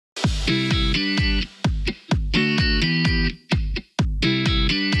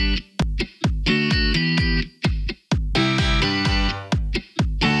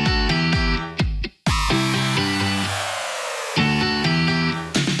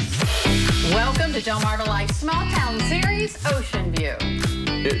the Delmarva Life Small Town Series, Ocean View.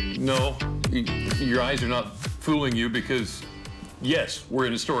 No, your eyes are not fooling you because, yes, we're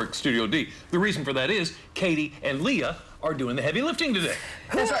in historic Studio D. The reason for that is Katie and Leah are doing the heavy lifting today.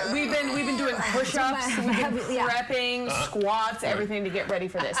 That's right. We've been doing push-ups, we've been prepping, squats, everything to get ready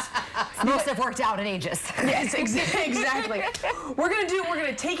for this. Most have worked out in ages. Yes, exactly. We're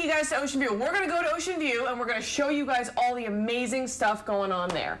gonna take you guys to Ocean View. We're gonna go to Ocean View and we're gonna show you guys all the amazing stuff going on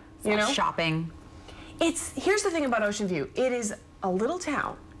there. You know? Shopping. Here's the thing about Ocean View. It is a little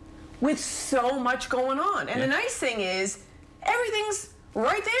town with so much going on. And the nice thing is everything's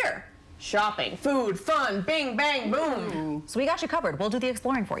right there. Shopping, food, fun, bing, bang, boom. So we got you covered. We'll do the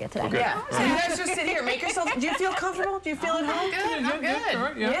exploring for you today. Okay. Yeah, so you guys just sit here, make yourself, do you feel comfortable? Do you feel at home? Good, I'm good. All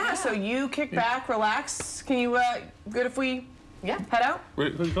right, Yeah, so you kick back, relax. Can you, good if we head out?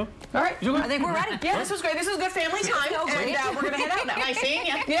 Ready to go? All right. I think we're ready. Yeah, this was great. This was good family time. And we're going to head out now. Nice seeing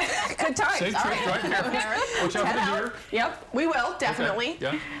you. Yeah, good times. Safe All trip, right. drive careful. Watch out for the deer. Yep, we will, definitely.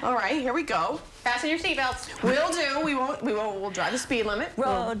 Yeah. All right, here we go. Fasten your seatbelts. We'll do. We'll drive the speed limit.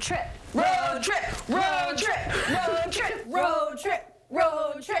 Road trip. Road trip, road trip, road trip, road trip,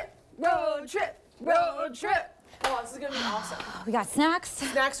 road trip, road trip, road trip. Oh, this is gonna be awesome. We got snacks.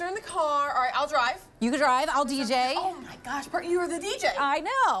 Snacks are in the car. All right, I'll drive. You can drive. I'll DJ. Oh my gosh, Bert, you are the DJ. I know.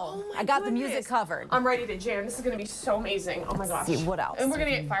 Oh my I got the goodness. music covered. I'm ready to jam. This is gonna be so amazing. Oh my gosh. See, what else? And we're gonna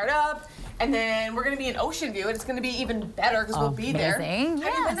get fired up, and then we're gonna be in Ocean View, and it's gonna be even better because we'll be there. Amazing.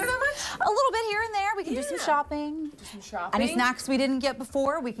 Have you been there that much? A little bit here and there. We can do some Yeah. shopping. Do some shopping. Any snacks we didn't get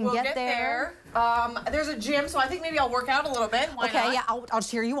before, we can We'll get there. There's a gym, so I think maybe I'll work out a little bit. Why Okay, not? yeah, I'll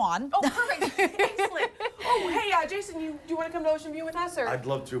cheer you on. Oh, perfect. Excellent. Oh, hey, Jason, do you want to come to Ocean View with us? Or? I'd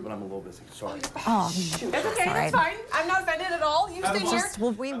love to, but I'm a little busy. Sorry. Oh, Shoot. That's okay. Sorry. That's fine. I'm not offended at all. You stay here. just-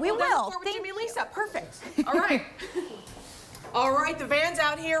 well, we will. With Jimmy and Lisa. Perfect. All right. All right, the van's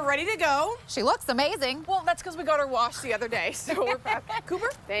out here ready to go. she looks amazing. Well, that's because we got her washed the other day, so we're back. Cooper,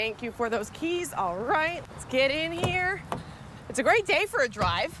 thank you for those keys. All right, let's get in here. It's a great day for a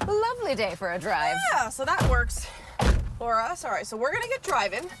drive. Lovely day for a drive. Yeah, so that works for us. All right, so we're gonna get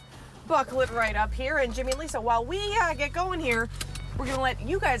driving. Buckle it right up here, and Jimmy and Lisa, while we get going here, we're gonna let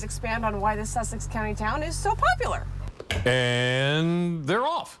you guys expand on why this Sussex County town is so popular. And they're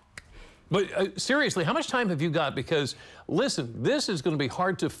off. But seriously, how much time have you got? Because listen, this is going to be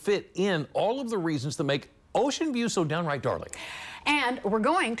hard to fit in all of the reasons that make Ocean View so downright darling. And we're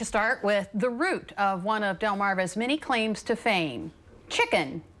going to start with the root of one of Delmarva's many claims to fame,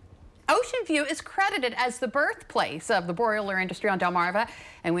 chicken. Ocean View is credited as the birthplace of the broiler industry on Delmarva,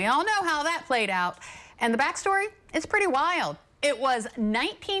 and we all know how that played out. And the backstory is pretty wild. It was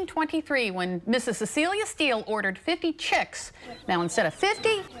 1923 when Mrs. Cecilia Steele ordered 50 chicks. Now, instead of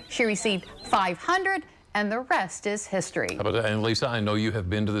 50, she received 500, and the rest is history. How about that? And Lisa, I know you have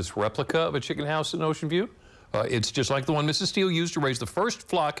been to this replica of a chicken house in Ocean View. It's just like the one Mrs. Steele used to raise the first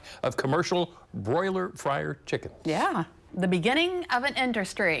flock of commercial broiler fryer chickens. Yeah. The beginning of an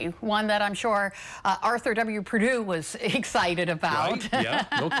industry, one that I'm sure Arthur W. Purdue was excited about. Right? Yeah,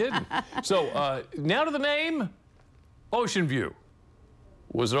 no kidding. So now to the name, Ocean View.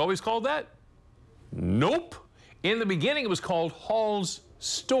 Was it always called that? Nope. In the beginning, it was called Hall's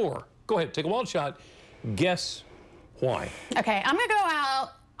Store. Go ahead, take a wild shot. Guess why? Okay, I'm going to go out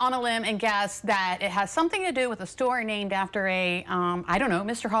on a limb and guess that it has something to do with a store named after a, I don't know,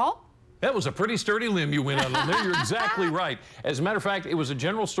 Mr. Hall? That was a pretty sturdy limb you went on there. You're exactly right. As a matter of fact, it was a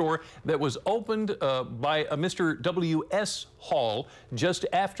general store that was opened by a Mr. W.S. Hall just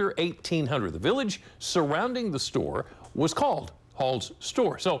after 1800. The village surrounding the store was called Hall's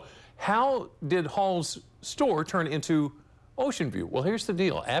Store. So how did Hall's Store turn into Ocean View? Well, here's the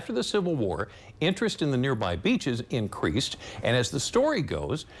deal. After the Civil War, interest in the nearby beaches increased, and as the story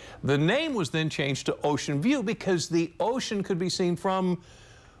goes, the name was then changed to Ocean View because the ocean could be seen from,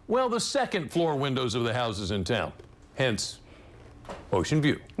 well, the second floor windows of the houses in town. Hence, Ocean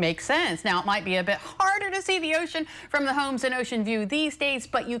View. Makes sense. Now, it might be a bit harder to see the ocean from the homes in Ocean View these days,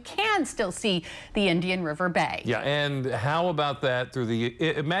 but you can still see the Indian River Bay. Yeah, and how about that through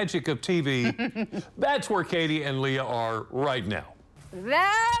the magic of TV? That's where Katie and Leah are right now.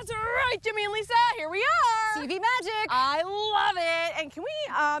 That's right, Jimmy and Lisa. Here we are. TV magic. I love it. And can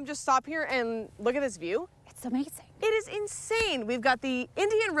we just stop here and look at this view? It's amazing. It is insane. We've got the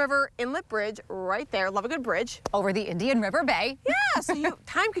Indian River Inlet Bridge right there. Love a good bridge. Over the Indian River Bay. Yeah, so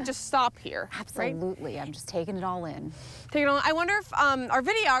time could just stop here. Right? Absolutely. I'm just taking it all in. Take it on. I wonder if our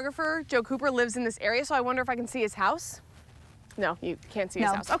videographer, Joe Cooper, lives in this area, so I wonder if I can see his house. No, you can't see his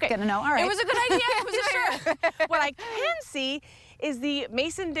house. Okay. Gonna know. All right. It was a good idea. It was sure. What I can see is the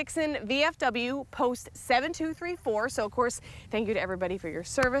Mason-Dixon VFW Post 7234. So, of course, thank you to everybody for your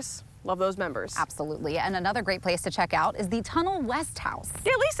service. Love those members. Absolutely. And another great place to check out is the Tunnel West House.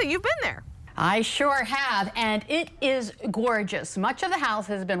 Yeah, Lisa, you've been there. I sure have, and it is gorgeous. Much of the house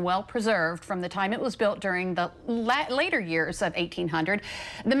has been well preserved from the time it was built during the later years of 1800.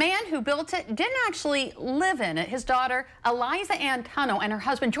 The man who built it didn't actually live in it. His daughter, Eliza Ann Tunnell, and her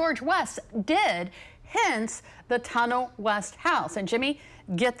husband, George West, did, hence the Tunnel West House. And Jimmy,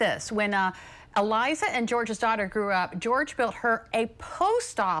 get this, when Eliza and George's daughter grew up, George built her a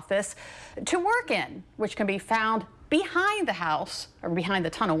post office to work in, which can be found behind the house, or behind the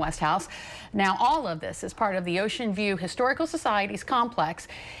Tunnel West House. Now, all of this is part of the Ocean View Historical Society's complex.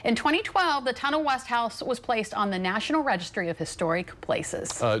 In 2012, the Tunnel West House was placed on the National Registry of Historic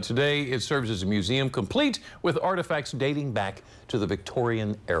Places. Today, it serves as a museum complete with artifacts dating back to the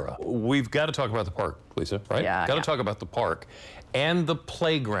Victorian era. We've got to talk about the park, Lisa, right? Yeah. Got to talk about the park and the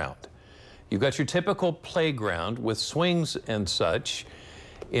playground. You've got your typical playground with swings and such.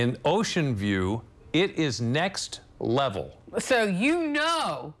 In Ocean View, it is next level. So you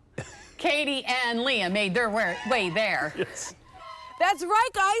know Katie and Leah made their way there. Yes. That's right,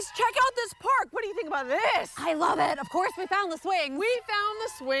 guys. Check out this park. What do you think about this? I love it. Of course, we found the swings. We found the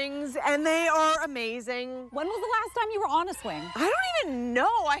swings, and they are amazing. When was the last time you were on a swing? I don't even know.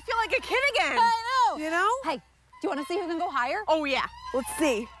 I feel like a kid again. I know. You know? Hey, do you want to see who can go higher? Oh, yeah. Let's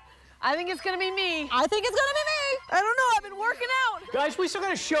see. I think it's going to be me. I think it's going to be me. I don't know. I've been working out. Guys, we still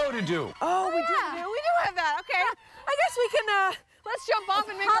got a show to do. Oh, we yeah. do have that. Okay. I guess we can, let's jump off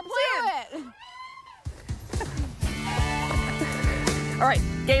and make our plan. All right,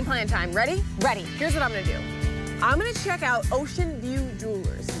 game plan time. Ready? Ready. Here's what I'm gonna do. I'm gonna check out Ocean View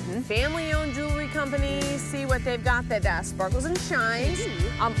Jewelers, family-owned jewelry company, see what they've got that sparkles and shines.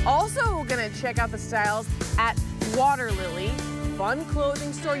 I'm also gonna check out the styles at Water Lily, fun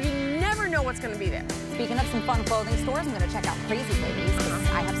clothing store. You never know what's gonna be there. Speaking of some fun clothing stores, I'm going to check out Crazy Ladies, because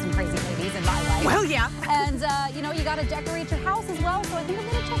I have some crazy ladies in my life. Well, yeah. And, you know, you got to decorate your house as well, so I think I'm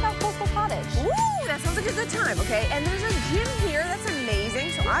going to check out Coastal Cottage. Ooh, that sounds like a good time, okay? And there's a gym here, that's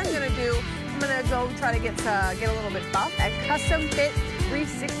amazing. So I'm gonna go try to get a little bit buff at Custom Fit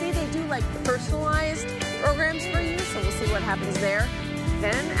 360. They do like personalized programs for you, so we'll see what happens there.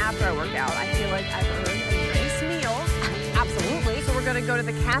 Then after I work out, I feel like I've earned a nice meal. Absolutely. So we're gonna go to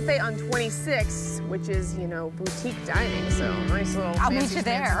the cafe on 26, which is, you know, boutique dining, so nice little I'll meet fancy you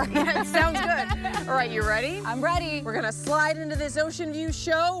there. Yeah, sounds good. All right, you ready? I'm ready. We're gonna slide into this Ocean View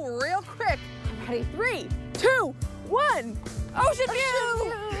show real quick. I'm ready. 3, 2, 1. Ocean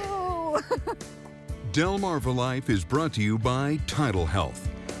View! Delmarva Life is brought to you by Tidal Health.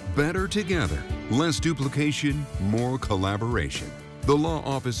 Better together, less duplication, more collaboration. The law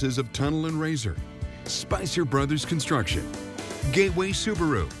offices of Tunnel and Razor, Spicer Brothers Construction, Gateway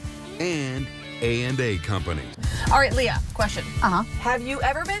Subaru, and A&A Company. All right, Leah, question. Uh-huh. Have you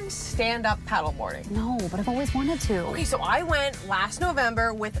ever been stand-up paddleboarding? No, but I've always wanted to. Okay, so I went last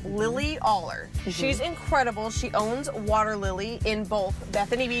November with Lily Aller. She's incredible. She owns Water Lily in both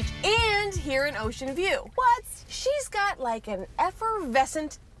Bethany Beach and here in Ocean View. What? She's got like an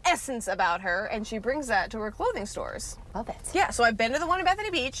effervescent essence about her, and she brings that to her clothing stores. Love it. Yeah, so I've been to the one in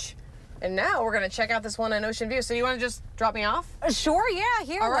Bethany Beach, and now we're gonna check out this one in Ocean View. So you wanna just drop me off? Sure, yeah.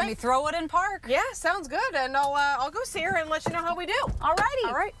 Here, All let right. me throw it in park. Yeah, sounds good, and I'll go see her and let you know how we do. Alrighty.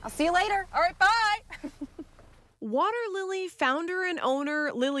 All right. I'll see you later. All right, bye. Water Lily founder and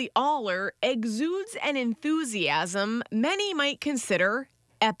owner Lily Aller exudes an enthusiasm many might consider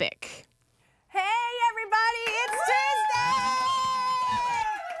epic. Hey, everybody, it's Tuesday!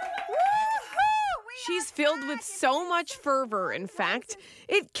 She's filled with so much fervor, in fact,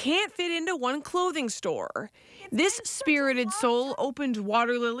 it can't fit into one clothing store. This spirited soul opened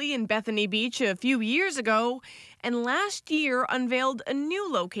Water Lily in Bethany Beach a few years ago, and last year unveiled a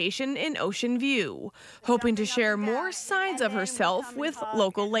new location in Ocean View, hoping to share more sides of herself with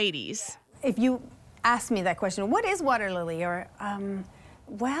local ladies. If you ask me that question, what is Water Lily? Or,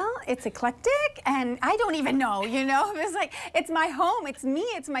 well, it's eclectic, and I don't even know, you know? It's like, it's my home, it's me,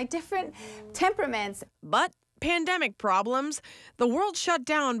 it's my different temperaments. But pandemic problems, the world shut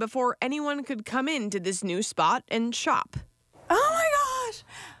down before anyone could come into this new spot and shop. Oh my gosh,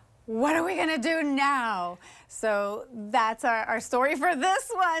 what are we gonna do now? So that's our story for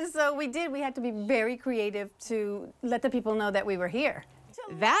this one. So we had to be very creative to let the people know that we were here.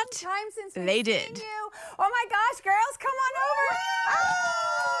 That they did. Oh my gosh, girls, come on over.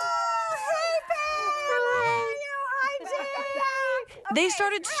 Oh, hey, Pam. Hi, Jay. They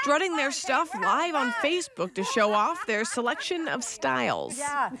started strutting their stuff live on Facebook to show off their selection of styles.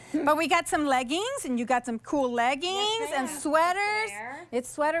 Yeah, but we got some leggings, and you got some cool leggings and sweaters. It's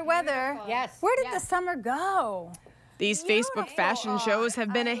sweater weather. Yes. Where did the summer go? These Facebook fashion shows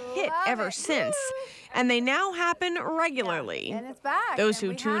have been a hit ever since, and they now happen regularly. And it's back. Those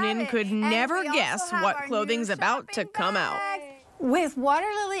and who we tune have in it. could And never we also guess have what our clothing's new about to shopping come out. bag. With Water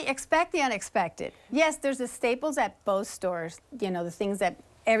Lily, expect the unexpected. Yes, there's the staples at both stores, you know, the things that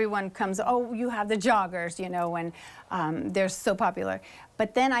everyone comes, oh, you have the joggers, you know, and they're so popular.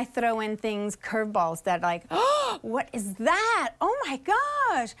 But then I throw in things, curveballs that like, oh, what is that? Oh my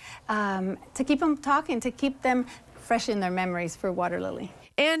gosh. To keep them talking, to keep them fresh in their memories for Water Lily.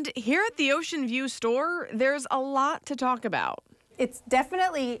 And here at the Ocean View store, there's a lot to talk about. It's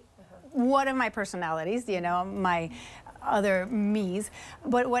definitely one of my personalities, you know, my other me's.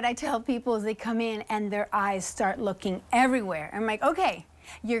 But what I tell people is they come in and their eyes start looking everywhere. I'm like, okay,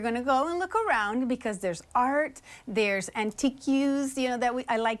 you're gonna go and look around because there's art, there's antiques, you know, that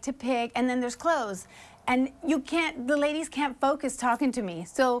I like to pick, and then there's clothes. And the ladies can't focus talking to me.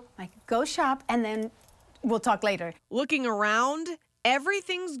 So like, go shop and then we'll talk later. Looking around,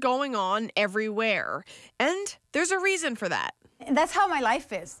 everything's going on everywhere. And there's a reason for that. That's how my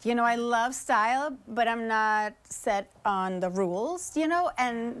life is. You know, I love style, but I'm not set on the rules, you know,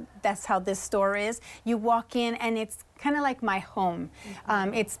 and that's how this store is. You walk in and it's kind of like my home.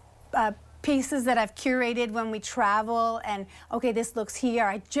 It's pieces that I've curated when we travel, and okay, this looks here.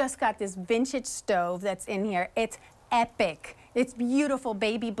 I just got this vintage stove that's in here. It's epic. It's beautiful,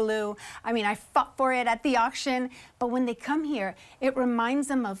 baby blue. I mean, I fought for it at the auction, but when they come here, it reminds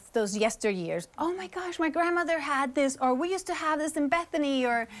them of those yesteryears. Oh my gosh, my grandmother had this, or we used to have this in Bethany,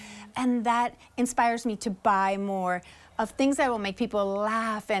 and that inspires me to buy more of things that will make people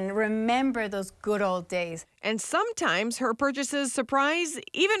laugh and remember those good old days. And sometimes her purchases surprise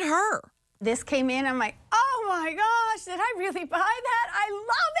even her. This came in, I'm like, oh my gosh, did I really buy that? I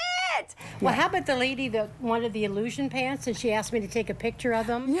love it! Well, how about the lady that wanted the illusion pants and she asked me to take a picture of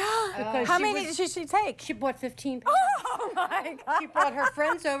them? Yeah. How many did she take? She bought 15 pairs. Oh my God. She brought her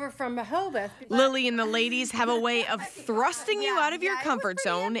friends over from Rehoboth. Lily and the ladies have a way of thrusting you out of your comfort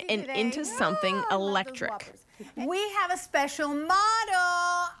zone and into something electric. We have a special model.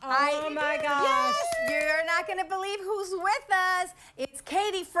 Oh my gosh. Yes, you're not going to believe who's with us. It's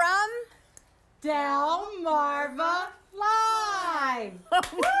Katie from Delmarva Live.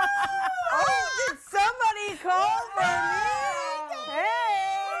 Oh, did somebody call for me?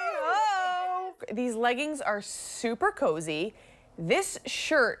 Hey, oh. These leggings are super cozy. This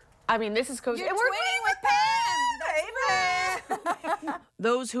shirt, I mean, this is cozy. You're And we're twinning with Pam.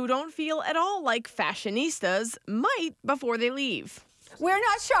 Those who don't feel at all like fashionistas might before they leave. We're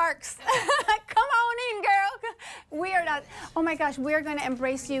not sharks. Come on in, girl. We are not. Oh my gosh, we're going to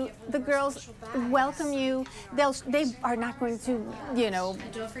embrace you. The girls welcome you. They are not going to, you know,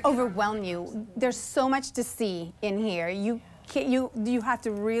 overwhelm you. There's so much to see in here. You have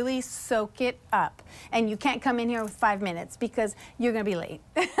to really soak it up, and you can't come in here with 5 minutes because you're going to be late.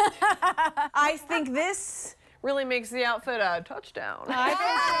 I think this really makes the outfit a touchdown.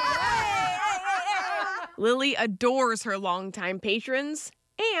 Lily adores her longtime patrons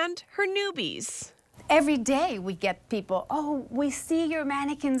and her newbies. Every day we get people, oh, we see your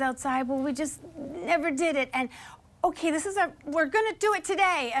mannequins outside, but we just never did it. And okay, we're gonna do it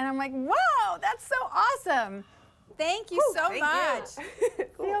today. And I'm like, wow, that's so awesome. Thank you so much.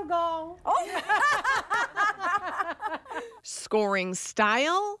 Field goal. Scoring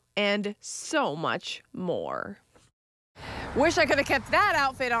style and so much more. Wish I could have kept that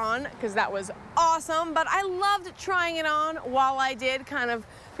outfit on because that was awesome, but I loved trying it on while I did, kind of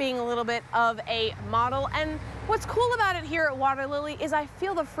being a little bit of a model. And what's cool about it here at Water Lily is I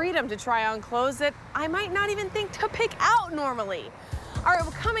feel the freedom to try on clothes that I might not even think to pick out normally. All right,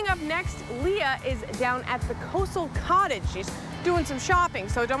 well, coming up next, Leah is down at the Coastal Cottage. She's doing some shopping.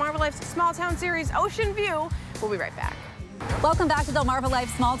 So Delmarva Life's Small Town Series, Ocean View. We'll be right back. Welcome back to Delmarva Life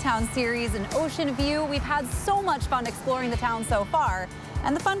Small Town Series in Ocean View. We've had so much fun exploring the town so far,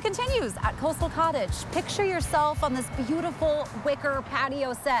 and the fun continues at Coastal Cottage. Picture yourself on this beautiful wicker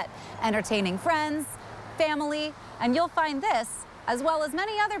patio set, entertaining friends, family, and you'll find this, as well as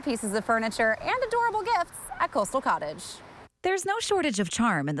many other pieces of furniture and adorable gifts at Coastal Cottage. There's no shortage of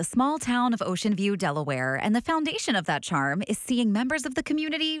charm in the small town of Ocean View, Delaware, and the foundation of that charm is seeing members of the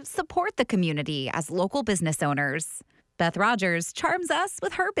community support the community as local business owners. Beth Rogers charms us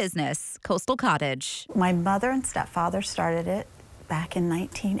with her business, Coastal Cottage. My mother and stepfather started it back in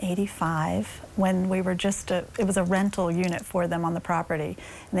 1985 when we were it was a rental unit for them on the property.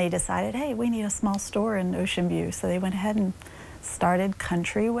 And they decided, hey, we need a small store in Ocean View. So they went ahead and started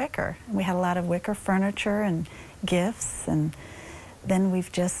Country Wicker. And we had a lot of wicker furniture and gifts, and then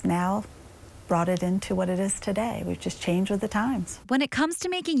we've just now brought it into what it is today. We've just changed with the times. When it comes to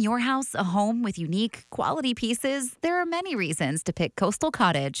making your house a home with unique, quality pieces, there are many reasons to pick Coastal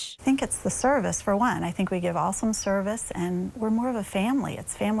Cottage. I think it's the service, for one. I think we give awesome service, and we're more of a family.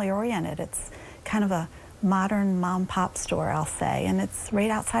 It's family-oriented. It's kind of a modern mom-pop store, I'll say, and it's right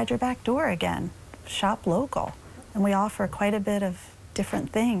outside your back door again. Shop local. And we offer quite a bit of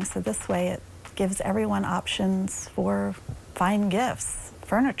different things, so this way it gives everyone options for fine gifts,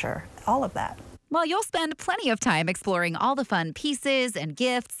 furniture, all of that. Well, you'll spend plenty of time exploring all the fun pieces and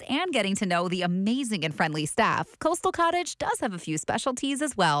gifts and getting to know the amazing and friendly staff. Coastal Cottage does have a few specialties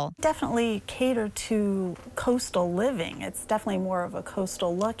as well. Definitely cater to coastal living. It's definitely more of a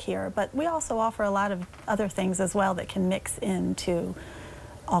coastal look here, but we also offer a lot of other things as well that can mix into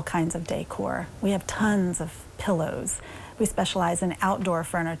all kinds of decor. We have tons of pillows. We specialize in outdoor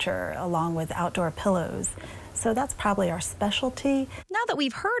furniture along with outdoor pillows. So that's probably our specialty. Now that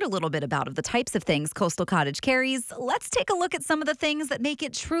we've heard a little bit about the types of things Coastal Cottage carries, let's take a look at some of the things that make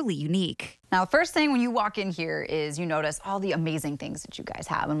it truly unique. Now, first thing when you walk in here is you notice all the amazing things that you guys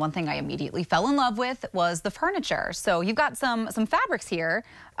have. And one thing I immediately fell in love with was the furniture. So you've got some fabrics here.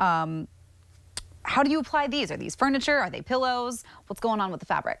 How do you apply these? Are these furniture? Are they pillows? What's going on with the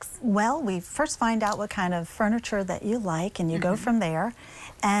fabrics? Well, we first find out what kind of furniture that you like, and you go from there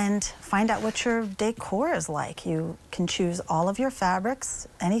and find out what your decor is like. You can choose all of your fabrics,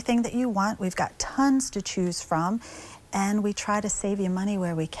 anything that you want. We've got tons to choose from, and we try to save you money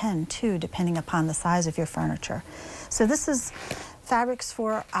where we can too, depending upon the size of your furniture. So this is fabrics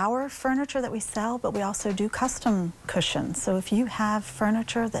for our furniture that we sell, but we also do custom cushions. So if you have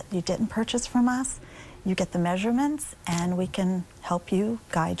furniture that you didn't purchase from us, you get the measurements and we can help you,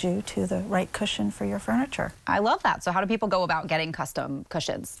 guide you to the right cushion for your furniture. I love that. So how do people go about getting custom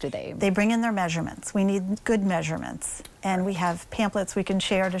cushions? Do they? They bring in their measurements. We need good measurements. And we have pamphlets we can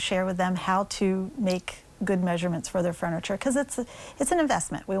share with them how to make good measurements for their furniture, because it's an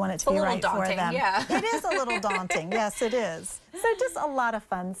investment. We want it to be right for them. Yeah. It is a little daunting. Yes, it is. So just a lot of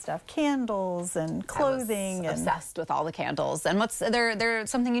fun stuff, candles and clothing. I was obsessed with all the candles. And what's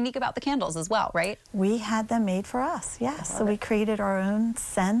there's something unique about the candles as well, right? We had them made for us. Yes. So we created our own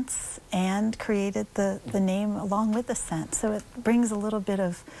scents and created the name along with the scent. So it brings a little bit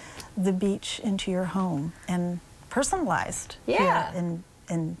of the beach into your home and personalized here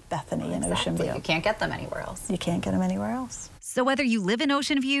in Bethany and Ocean View. You can't get them anywhere else. You can't get them anywhere else. So whether you live in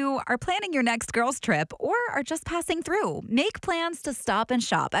Ocean View, are planning your next girls trip, or are just passing through, make plans to stop and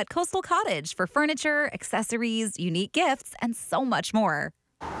shop at Coastal Cottage for furniture, accessories, unique gifts, and so much more.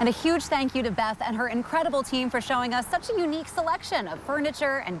 And a huge thank you to Beth and her incredible team for showing us such a unique selection of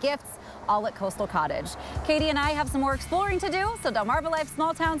furniture and gifts, all at Coastal Cottage. Katie and I have some more exploring to do, so Delmarva Life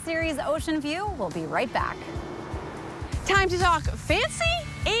Small Town Series Ocean View will be right back. Time to talk fancy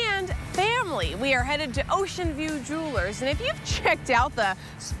and family. We are headed to Ocean View Jewelers, and if you've checked out the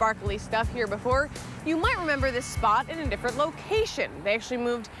sparkly stuff here before, you might remember this spot in a different location. They actually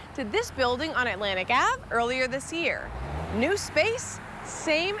moved to this building on Atlantic Ave earlier this year. New space,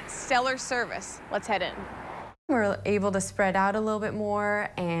 same stellar service. Let's head in. We're able to spread out a little bit more,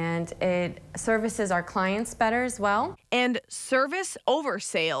 and it services our clients better as well. And service over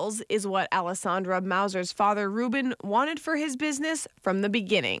sales is what Alessandra Mauser's father, Ruben, wanted for his business from the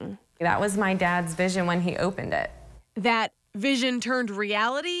beginning. That was my dad's vision when he opened it. That vision turned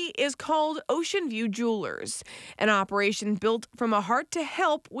reality is called Ocean View Jewelers, an operation built from a heart to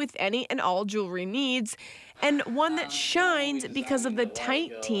help with any and all jewelry needs, and one that shines because of the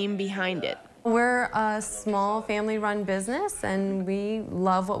tight team behind it. We're a small family-run business, and we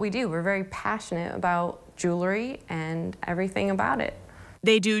love what we do. We're very passionate about jewelry and everything about it.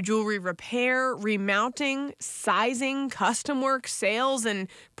 They do jewelry repair, remounting, sizing, custom work, sales, and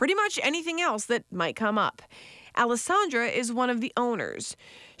pretty much anything else that might come up. Alessandra is one of the owners.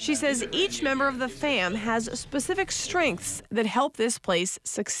 She says each member of the fam has specific strengths that help this place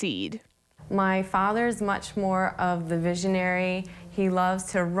succeed. My father's much more of the visionary. He loves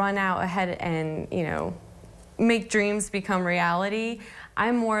to run out ahead and, make dreams become reality.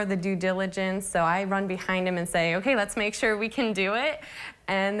 I'm more of the due diligence, so I run behind him and say, okay, let's make sure we can do it.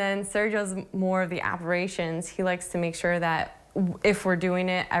 And then Sergio's more of the operations. He likes to make sure that if we're doing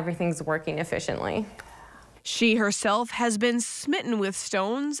it, everything's working efficiently. She herself has been smitten with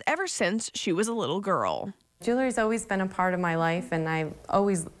stones ever since she was a little girl. Jewelry's always been a part of my life, and I've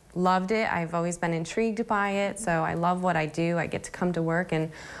always loved it. I've always been intrigued by it, so I love what I do. I get to come to work and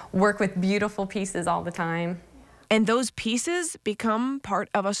work with beautiful pieces all the time. And those pieces become part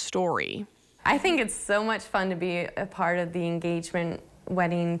of a story. I think it's so much fun to be a part of the engagement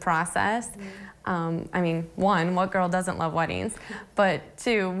wedding process. I mean, one, what girl doesn't love weddings? But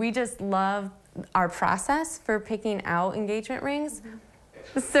two, we just love our process for picking out engagement rings.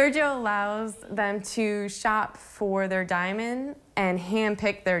 Sergio allows them to shop for their diamond and hand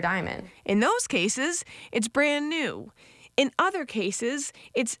pick their diamond. In those cases, it's brand new. In other cases,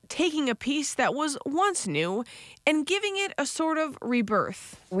 it's taking a piece that was once new and giving it a sort of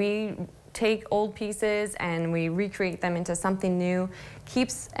rebirth. We take old pieces and we recreate them into something new,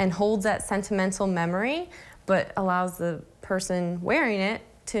 keeps and holds that sentimental memory, but allows the person wearing it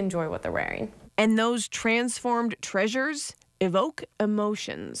to enjoy what they're wearing. And those transformed treasures evoke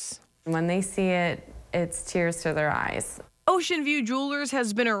emotions. When they see it, it's tears to their eyes. Ocean View Jewelers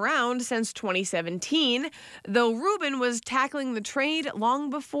has been around since 2017, though Ruben was tackling the trade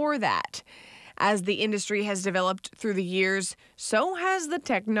long before that. As the industry has developed through the years, so has the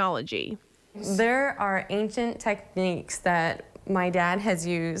technology. There are ancient techniques that my dad has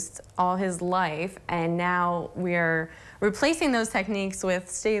used all his life, and now we're replacing those techniques with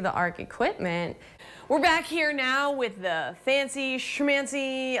state-of-the-art equipment. We're back here now with the fancy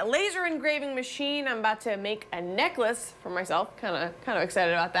schmancy laser engraving machine. I'm about to make a necklace for myself. Kind of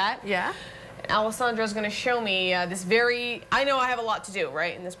excited about that. Yeah. Alessandra's going to show me this I know I have a lot to do,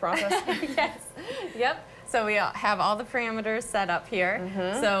 right, in this process? Yes. Yep. So we have all the parameters set up here.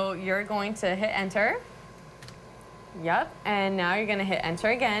 So you're going to hit enter. Yep. And now you're going to hit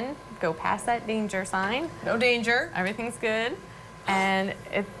enter again. Go past that danger sign. No danger. Everything's good. And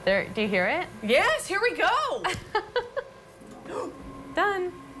do you hear it? Yes, here we go.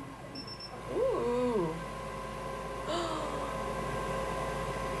 Done. Ooh.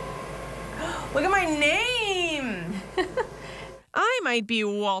 Look at my name. I might be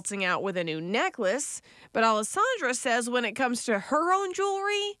waltzing out with a new necklace, but Alessandra says when it comes to her own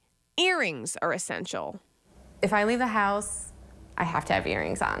jewelry, earrings are essential. If I leave the house, I have to have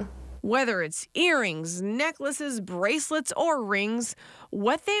earrings on. Whether it's earrings, necklaces, bracelets, or rings,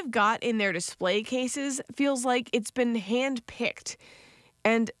 what they've got in their display cases feels like it's been hand-picked.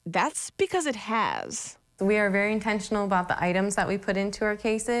 And that's because it has. We are very intentional about the items that we put into our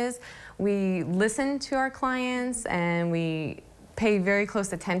cases. We listen to our clients and we pay very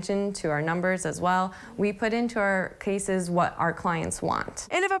close attention to our numbers as well. We put into our cases what our clients want.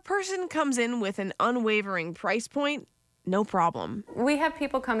 And if a person comes in with an unwavering price point, no problem. We have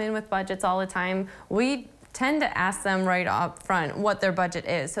people come in with budgets all the time. We tend to ask them right up front what their budget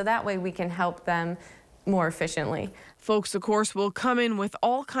is, so that way we can help them more efficiently. Folks, of course, will come in with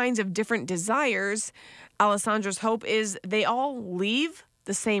all kinds of different desires. Alessandra's hope is they all leave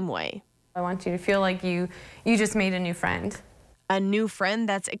the same way. I want you to feel like you just made a new friend. A new friend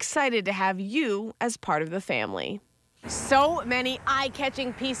that's excited to have you as part of the family. So many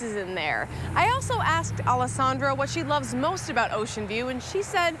eye-catching pieces in there. I also asked Alessandra what she loves most about Ocean View, and she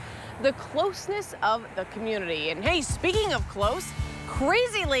said the closeness of the community. And hey, speaking of close,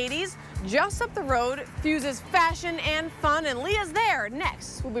 Crazy Ladies, just up the road, fuses fashion and fun, and Leah's there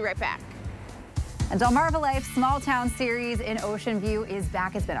next. We'll be right back. And Delmarva Life Small Town Series in Ocean View is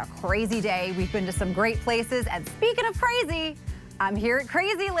back. It's been a crazy day. We've been to some great places, and speaking of crazy, I'm here at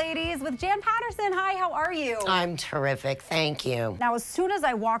Crazy Ladies with Jan Patterson. Hi, how are you? I'm terrific, thank you. Now, as soon as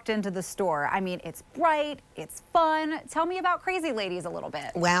I walked into the store, I mean, it's bright, it's fun. Tell me about Crazy Ladies a little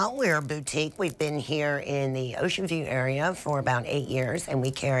bit. Well, we're a boutique. We've been here in the Ocean View area for about 8 years, and we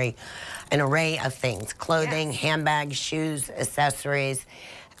carry an array of things, clothing, handbags, shoes, accessories.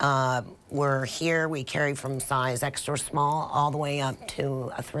 We're here, we carry from size extra small all the way up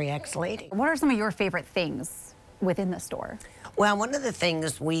to a 3X lady. What are some of your favorite things within the store? Well, one of the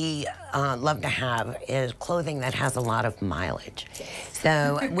things we love to have is clothing that has a lot of mileage.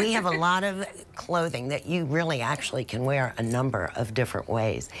 So we have a lot of clothing that you really actually can wear a number of different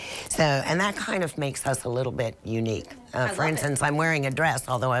ways. So, and that kind of makes us a little bit unique. For instance, I'm wearing a dress,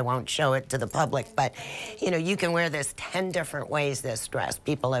 although I won't show it to the public, but you know, you can wear this 10 different ways, this dress.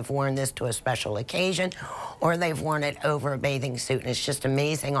 People have worn this to a special occasion, or they've worn it over a bathing suit, and it's just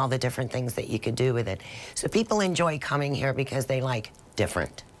amazing all the different things that you could do with it. So people enjoy coming here because they like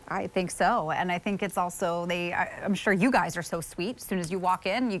different. I think so, and I think it's also, I'm sure you guys are so sweet. As soon as you walk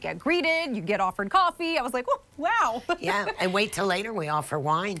in, you get greeted, you get offered coffee. I was like, oh, wow. Yeah, and wait till later, we offer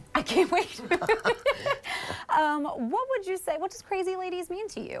wine. I can't wait. What would you say, what does Crazy Ladies mean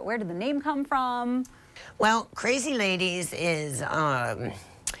to you? Where did the name come from? Well, Crazy Ladies is a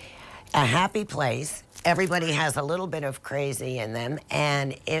happy place. Everybody has a little bit of crazy in them,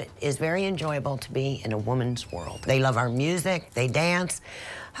 and it is very enjoyable to be in a woman's world. They love our music, they dance.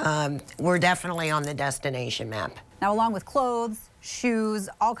 We're definitely on the destination map. Now, along with clothes, shoes,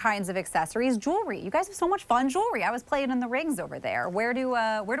 all kinds of accessories, jewelry. You guys have so much fun jewelry. I was playing in the rings over there. Where do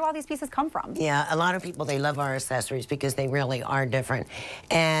all these pieces come from? Yeah, a lot of people, they love our accessories because they really are different.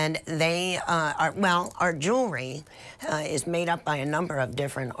 And they our jewelry is made up by a number of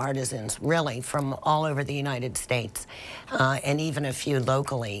different artisans, really, from all over the United States, and even a few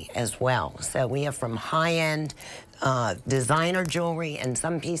locally as well. So we have from high-end designer jewelry and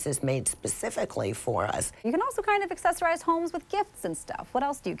some pieces made specifically for us. You can also kind of accessorize homes with gifts and stuff. What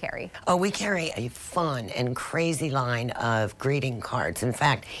else do you carry? Oh, we carry a fun and crazy line of greeting cards. In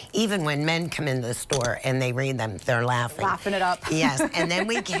fact, even when men come in the store and they read them, they're laughing. Laughing it up. Yes, and then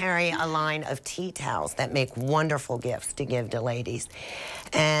we carry a line of tea towels that make wonderful gifts to give to ladies.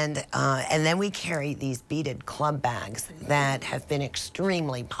 And then we carry these beaded club bags that have been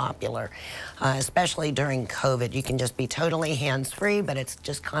extremely popular, especially during COVID. You can just be totally hands-free, but it's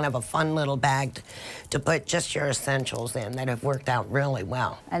just kind of a fun little bag to put just your essentials in that have worked out really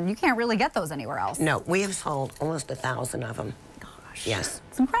well. And you can't really get those anywhere else. No, we have sold almost 1,000 of them. Yes.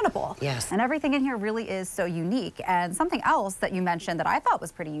 It's incredible. Yes. And everything in here really is so unique. And something else that you mentioned that I thought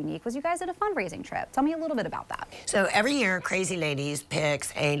was pretty unique was you guys did a fundraising trip. Tell me a little bit about that. So every year, Crazy Ladies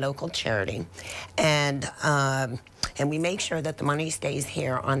picks a local charity, and we make sure that the money stays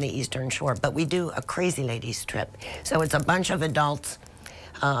here on the Eastern Shore. But we do a Crazy Ladies trip. So it's a bunch of adults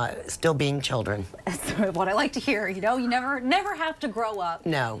still being children. That's what I like to hear. You know, you never have to grow up.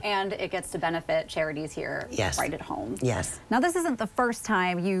 No. And it gets to benefit charities here right at home. Yes. Now, this isn't the first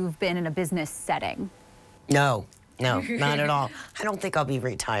time you've been in a business setting. No, not at all. I don't think I'll be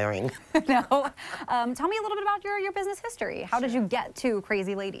retiring. No. Tell me a little bit about your business history. How did you get to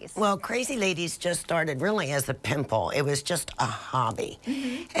Crazy Ladies? Well, Crazy Ladies just started really as a pimple. It was just a hobby.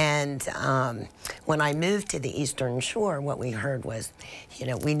 And when I moved to the Eastern Shore, what we heard was, you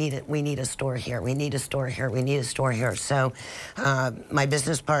know, we need a store here. We need a store here. We need a store here. So my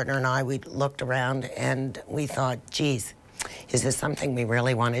business partner and I, we looked around and we thought, geez, is this something we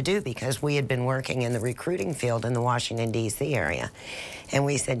really want to do? Because we had been working in the recruiting field in the Washington, D.C. area. And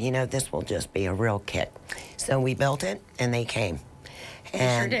we said, you know, this will just be a real kick. So we built it, and they came.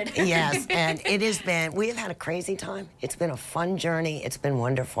 And sure did. Yes, and it has been, we have had a crazy time. It's been a fun journey. It's been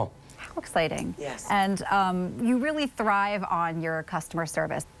wonderful. How exciting. Yes. And you really thrive on your customer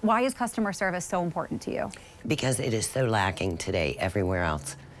service. Why is customer service so important to you? Because it is so lacking today everywhere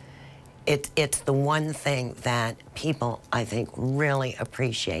else. It's the one thing that people, I think, really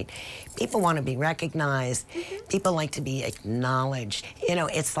appreciate. People want to be recognized. People like to be acknowledged. You know,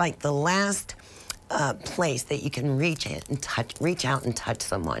 it's like the last place that you can reach out and touch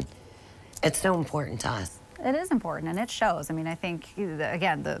someone. It's so important to us. It is important, and it shows. I mean, I think,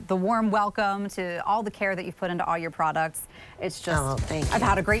 again, the warm welcome to all the care that you've put into all your products. It's just, thank you. I've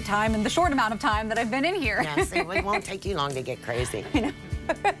had a great time in the short amount of time that I've been in here. Yes, it won't take you long to get crazy. I know.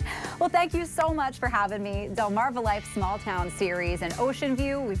 Well, thank you so much for having me. Delmarva Life Small Town Series in Ocean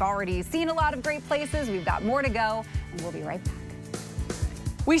View. We've already seen a lot of great places. We've got more to go, and we'll be right back.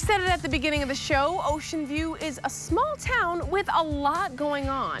 We said it at the beginning of the show, Ocean View is a small town with a lot going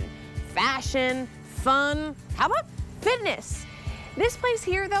on. Fashion, fun, how about fitness? This place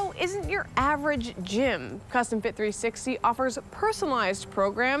here, though, isn't your average gym. Custom Fit 360 offers personalized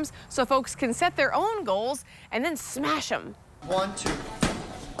programs so folks can set their own goals and then smash them. 1, 2,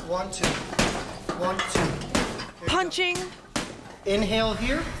 1, 2, 1, 2. Punching. Inhale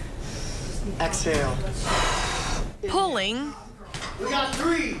here. Exhale. Pulling. We got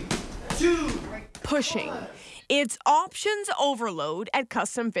 3, 2. Pushing. It's options overload at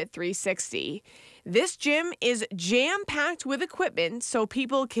Custom Fit 360. This gym is jam-packed with equipment so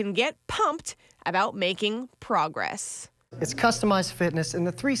people can get pumped about making progress. It's customized fitness, and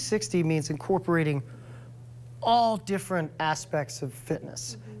the 360 means incorporating all different aspects of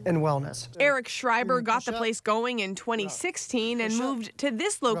fitness and wellness. Eric Schreiber got the place going in 2016 and moved to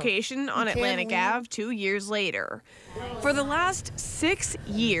this location on Atlantic Ave 2 years later. For the last 6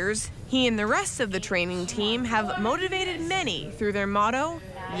 years, he and the rest of the training team have motivated many through their motto,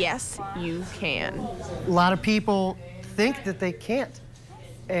 yes, you can. A lot of people think that they can't,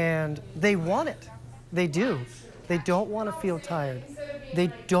 and they want it. They do. They don't want to feel tired.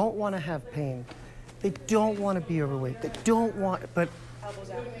 They don't want to have pain. They don't want to be overweight. They don't want, but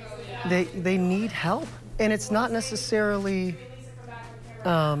they need help. And it's not necessarily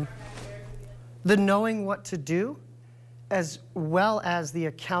the knowing what to do, as well as the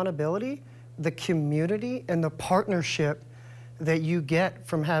accountability, the community, and the partnership that you get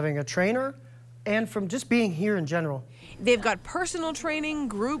from having a trainer and from just being here in general. They've got personal training,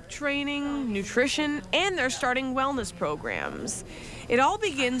 group training, nutrition, and they're starting wellness programs. It all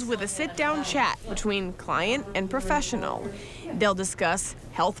begins with a sit-down chat between client and professional. They'll discuss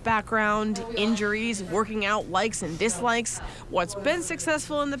health background, injuries, working out likes and dislikes, what's been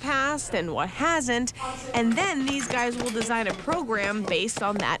successful in the past and what hasn't, and then these guys will design a program based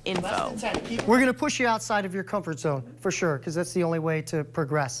on that info. We're going to push you outside of your comfort zone, for sure, because that's the only way to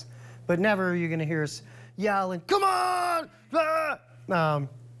progress. But never are you going to hear us yelling, "Come on!" Ah!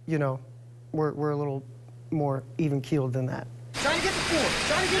 You know, we're a little more even-keeled than that. Try to get the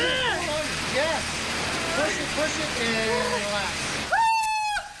 4. Try to get it. Yes. Push it, and relax.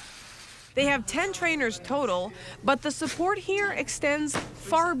 They have 10 trainers total, but the support here extends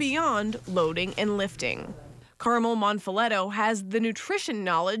far beyond loading and lifting. Carmel Monfiletto has the nutrition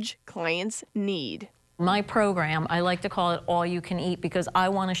knowledge clients need. My program, I like to call it all you can eat because I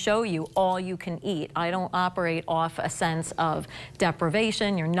want to show you all you can eat. I don't operate off a sense of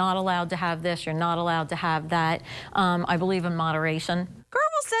deprivation. You're not allowed to have this, you're not allowed to have that. I believe in moderation.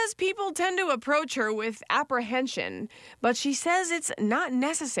 Carmel says people tend to approach her with apprehension, but she says it's not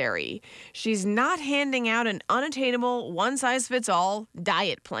necessary. She's not handing out an unattainable, one-size-fits-all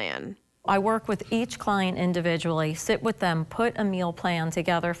diet plan. I work with each client individually, sit with them, put a meal plan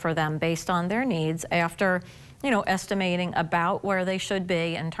together for them based on their needs after, estimating about where they should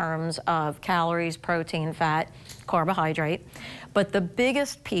be in terms of calories, protein, fat, carbohydrate. But the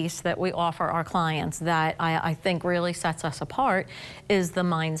biggest piece that we offer our clients that I think really sets us apart is the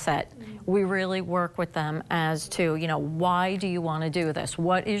mindset. We really work with them as to, why do you want to do this?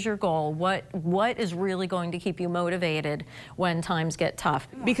 What is your goal? What is really going to keep you motivated when times get tough?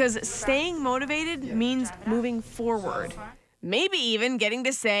 Because staying motivated means moving forward. Maybe even getting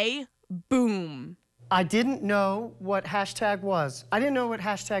to say, boom. I didn't know what hashtag was. I didn't know what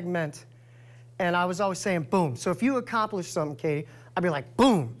hashtag meant. And I was always saying boom. So if you accomplish something, Katie, I'd be like,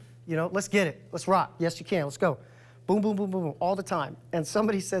 boom, let's get it. Let's rock. Yes, you can. Let's go. Boom, boom, boom, boom, boom, all the time. And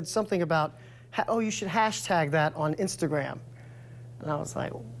somebody said something about, oh, you should hashtag that on Instagram. And I was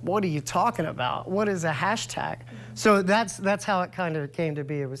like, what are you talking about? What is a hashtag? So that's how it kind of came to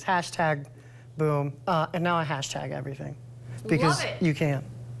be. It was hashtag boom. And now I hashtag everything. Because Love it. You can.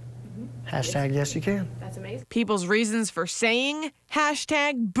 Hashtag yes, you can. That's amazing. People's reasons for saying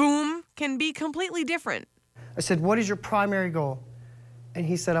hashtag boom can be completely different. I said, what is your primary goal? And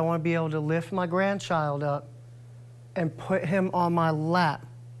he said, I want to be able to lift my grandchild up and put him on my lap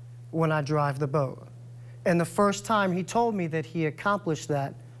when I drive the boat. And the first time he told me that he accomplished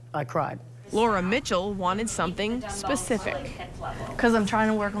that, I cried. Laura Mitchell wanted something specific. Because I'm trying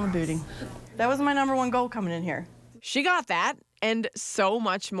to work on the booty. That was my #1 goal coming in here. She got that and so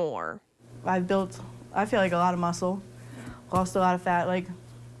much more. I've built, I feel like, a lot of muscle, lost a lot of fat. Like,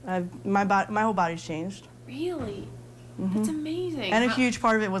 my whole body's changed. Really? That's amazing. And a huge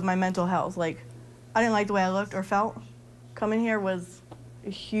part of it was my mental health. Like, I didn't like the way I looked or felt. Coming here was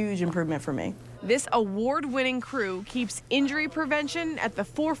a huge improvement for me. This award-winning crew keeps injury prevention at the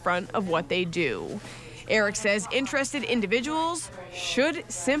forefront of what they do. Eric says interested individuals should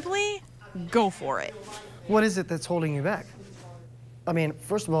simply go for it. What is it that's holding you back? I mean,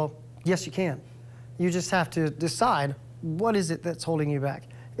 first of all, yes, you can. You just have to decide, what is it that's holding you back?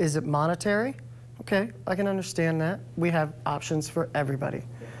 Is it monetary? Okay, I can understand that. We have options for everybody.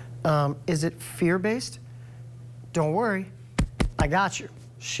 Is it fear-based? Don't worry, I got you.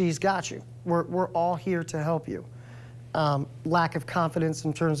 She's got you. We're all here to help you. Lack of confidence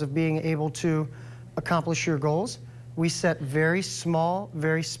in terms of being able to accomplish your goals. We set very small,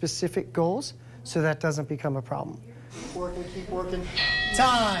 very specific goals so that doesn't become a problem. Keep working, keep working.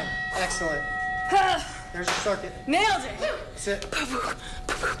 Time! Excellent. There's your circuit. Nailed it! Sit.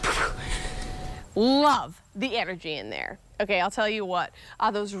 Love the energy in there. Okay, I'll tell you what,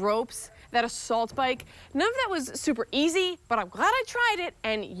 those ropes, that assault bike, none of that was super easy, but I'm glad I tried it,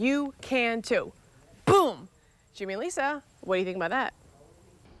 and you can too. Boom! Jimmy and Lisa, what do you think about that?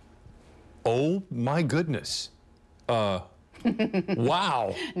 Oh my goodness.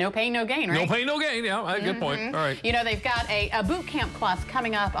 Wow. No pain, no gain, right? No pain, no gain. Yeah, good point. All right. They've got a boot camp class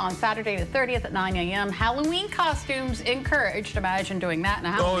coming up on Saturday the 30th at 9 a.m. Halloween costumes encouraged. Imagine doing that in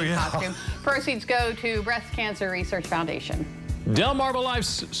a Halloween costume. Proceeds go to Breast Cancer Research Foundation. Delmarva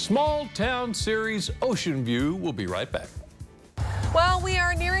Life's Small Town Series Ocean View. We'll be right back. Well, we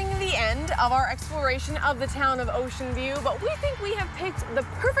are nearing the end of our exploration of the town of Ocean View, but we think we have picked the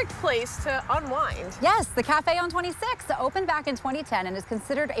perfect place to unwind. Yes, the Cafe on 26 opened back in 2010 and is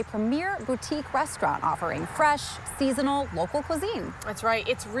considered a premier boutique restaurant offering fresh, seasonal, local cuisine. That's right.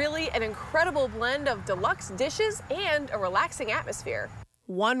 It's really an incredible blend of deluxe dishes and a relaxing atmosphere.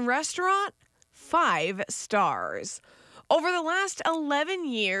 One restaurant, 5 stars. Over the last 11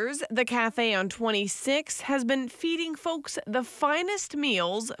 years, the cafe on 26 has been feeding folks the finest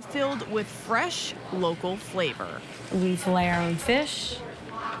meals filled with fresh, local flavor. We fillet our own fish.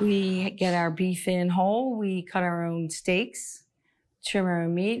 We get our beef in whole. We cut our own steaks, trim our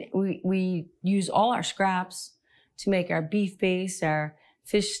own meat. We use all our scraps to make our beef base, our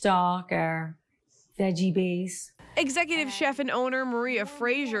fish stock, our veggie base. Executive chef and owner Maria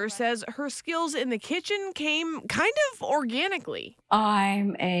Frazier says her skills in the kitchen came kind of organically.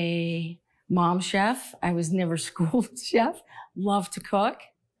 I'm a mom chef. I was never schooled chef. Love to cook.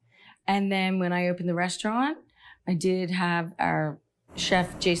 And then when I opened the restaurant, I did have our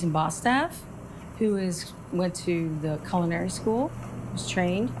chef Jason Bostaff, who went to the culinary school, was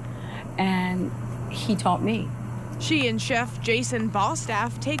trained, and he taught me. She and chef Jason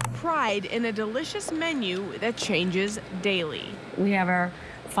Bostaff take pride in a delicious menu that changes daily. We have our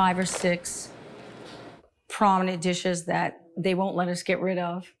 5 or 6 prominent dishes that they won't let us get rid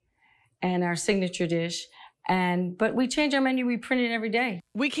of, and our signature dish. But we change our menu, we print it every day.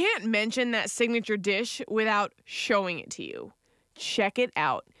 We can't mention that signature dish without showing it to you. Check it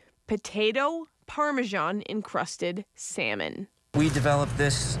out. Potato Parmesan encrusted salmon. We developed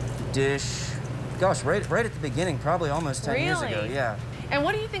this dish, gosh, right at the beginning, probably almost 10 years ago, yeah. And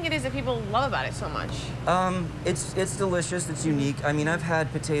what do you think it is that people love about it so much? It's delicious, it's unique. I mean, I've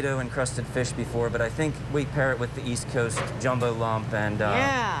had potato encrusted fish before, but I think we pair it with the East Coast jumbo lump and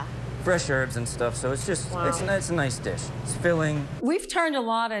fresh herbs and stuff, so it's just, it's a nice dish. It's filling. We've turned a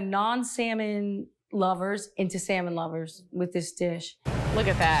lot of non-salmon lovers into salmon lovers with this dish. Look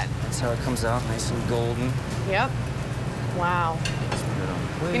at that. That's how it comes out, nice and golden. Yep. Wow.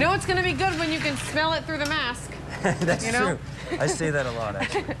 You know it's gonna be good when you can smell it through the mask. That's true. I say that a lot,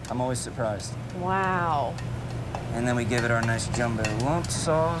 actually. I'm always surprised. Wow. And then we give it our nice jumbo lump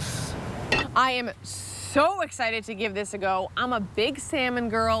sauce. I am so excited to give this a go. I'm a big salmon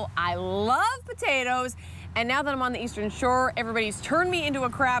girl. I love potatoes. And now that I'm on the Eastern Shore, everybody's turned me into a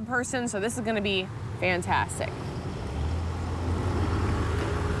crab person, so this is gonna be fantastic.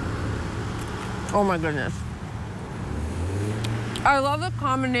 Oh my goodness. I love the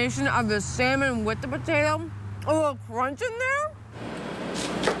combination of the salmon with the potato. A little crunch in there.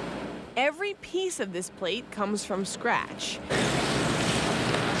 Every piece of this plate comes from scratch.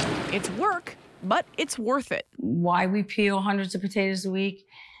 It's work, but it's worth it. Why we peel hundreds of potatoes a week?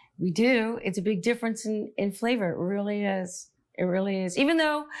 We do. It's a big difference in flavor. It really is. It really is. Even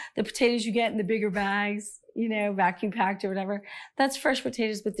though the potatoes you get in the bigger bags, you know, vacuum packed or whatever, that's fresh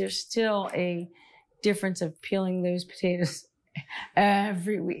potatoes, but there's still a difference of peeling those potatoes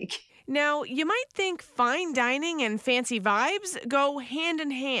every week. Now, you might think fine dining and fancy vibes go hand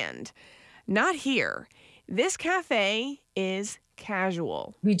in hand. Not here. This cafe is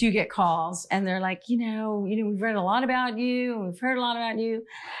casual. We do get calls and they're like, you know, we've read a lot about you, we've heard a lot about you,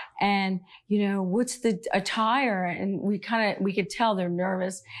 and what's the attire? And we could tell they're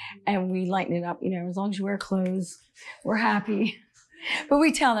nervous, and we lighten it up. As long as you wear clothes, we're happy. But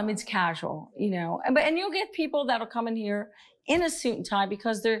we tell them it's casual, and you'll get people that'll come in here in a suit and tie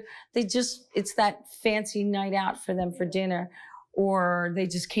because it's that fancy night out for them for dinner, or they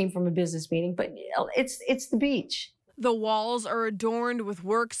just came from a business meeting, but it's the beach. The walls are adorned with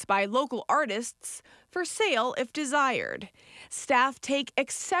works by local artists for sale if desired. Staff take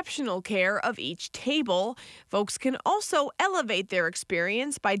exceptional care of each table. Folks can also elevate their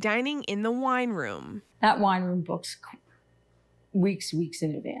experience by dining in the wine room. That wine room books weeks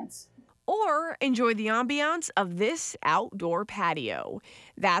in advance. Or enjoy the ambiance of this outdoor patio.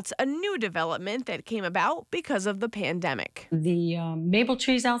 That's a new development that came about because of the pandemic. The maple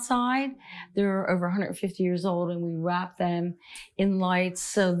trees outside, they're over 150 years old, and we wrap them in lights,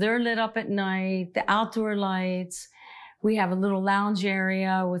 so they're lit up at night, the outdoor lights. We have a little lounge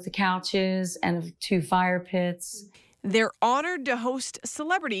area with the couches and 2 fire pits. They're honored to host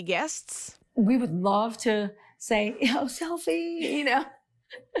celebrity guests. We would love to say, selfie,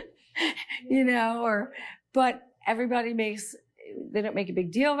 but everybody they don't make a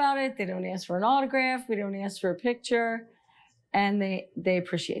big deal about it. They don't ask for an autograph. We don't ask for a picture. And they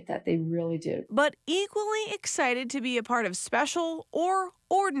appreciate that. They really do. But equally excited to be a part of special or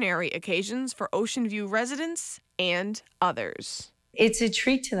ordinary occasions for Ocean View residents and others. It's a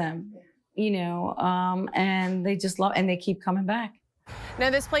treat to them, and they just love, and they keep coming back. Now,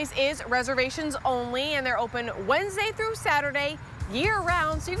 this place is reservations only, and they're open Wednesday through Saturday,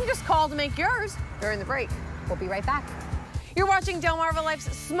 year-round, so you can just call to make yours during the break. We'll be right back. You're watching Delmarva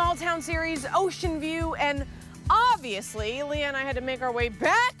Life's Small Town series, Ocean View, and obviously, Leah and I had to make our way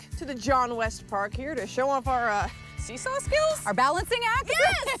back to the John West Park here to show off our seesaw skills? Our balancing act?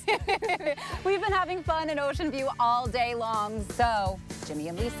 Yes! We've been having fun in Ocean View all day long. So, Jimmy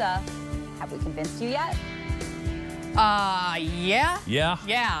and Lisa, have we convinced you yet? Yeah. Yeah?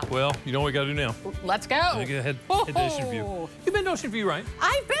 Yeah. Well, you know what we got to do now. Let's go. Head to Ocean View. You've been to Ocean View, right?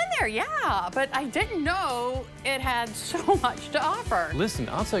 I've been there, yeah, but I didn't know it had so much to offer. Listen,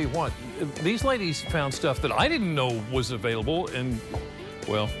 I'll tell you what, these ladies found stuff that I didn't know was available, and,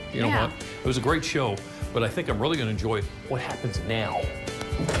 well, you know what? It was a great show, but I think I'm really going to enjoy what happens now.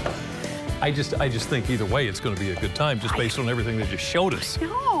 I just think either way it's going to be a good time just based on everything they just showed us.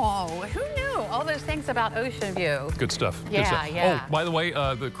 No, who knew all those things about Ocean View? Good stuff. Yeah, good stuff. yeah. Oh, by the way,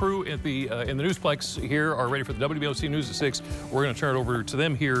 the crew at the in the Newsplex here are ready for the WBOC News at 6. We're going to turn it over to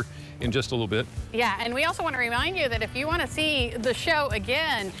them here in just a little bit. Yeah, and we also want to remind you that if you want to see the show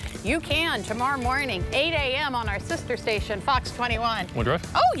again, you can tomorrow morning, 8 a.m. on our sister station, Fox 21. Want to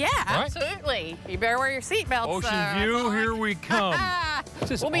drive? Oh, yeah, All right. absolutely. You better wear your seatbelts. Ocean View, here we come.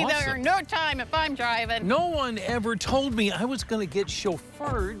 We'll be there in no time if I'm driving. No one ever told me I was going to get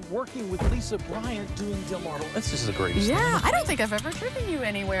chauffeured working with Lisa Bryant doing Delmarva. This is the greatest thing. Yeah, I don't think I've ever driven you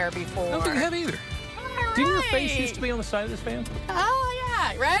anywhere before. I don't think I have either. All Didn't your right. face used to be on the side of this van? Oh,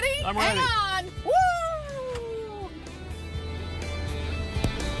 yeah. Ready? I'm ready. Hang on.